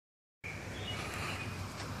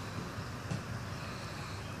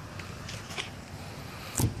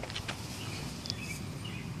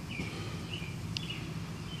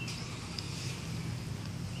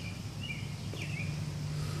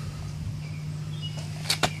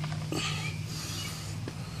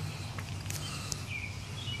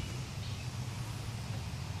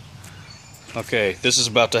Okay, this is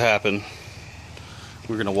about to happen.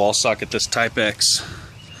 We're gonna wall socket this Type X.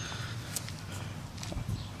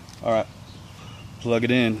 Alright, plug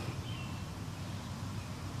it in.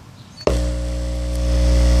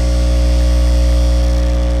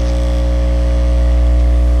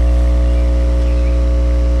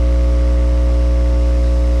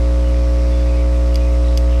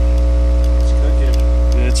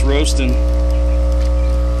 It's roasting.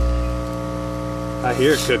 I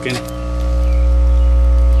hear it cooking.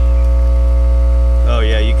 Oh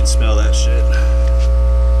yeah, you can smell that shit.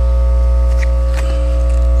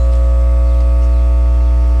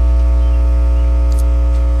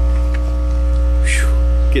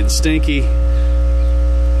 Whew. Getting stinky.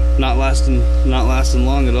 Not lasting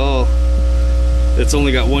long at all. It's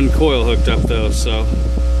only got one coil hooked up though, so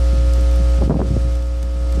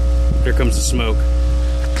here comes the smoke.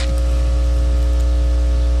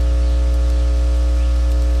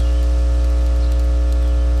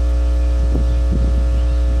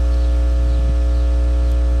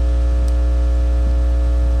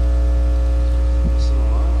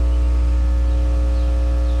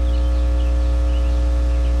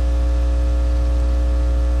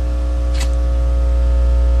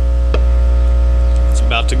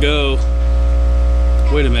 About to go.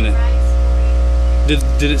 Wait a minute.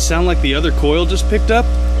 Did it sound like the other coil just picked up?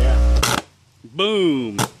 Yeah.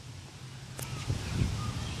 Boom.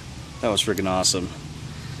 That was freaking awesome.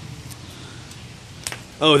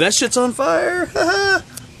 Oh, that shit's on fire.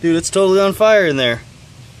 Dude, it's totally on fire in there.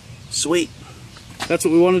 Sweet. That's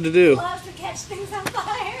what we wanted to do. Love to catch things on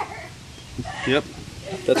fire. Yep.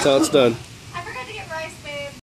 That's how it's done.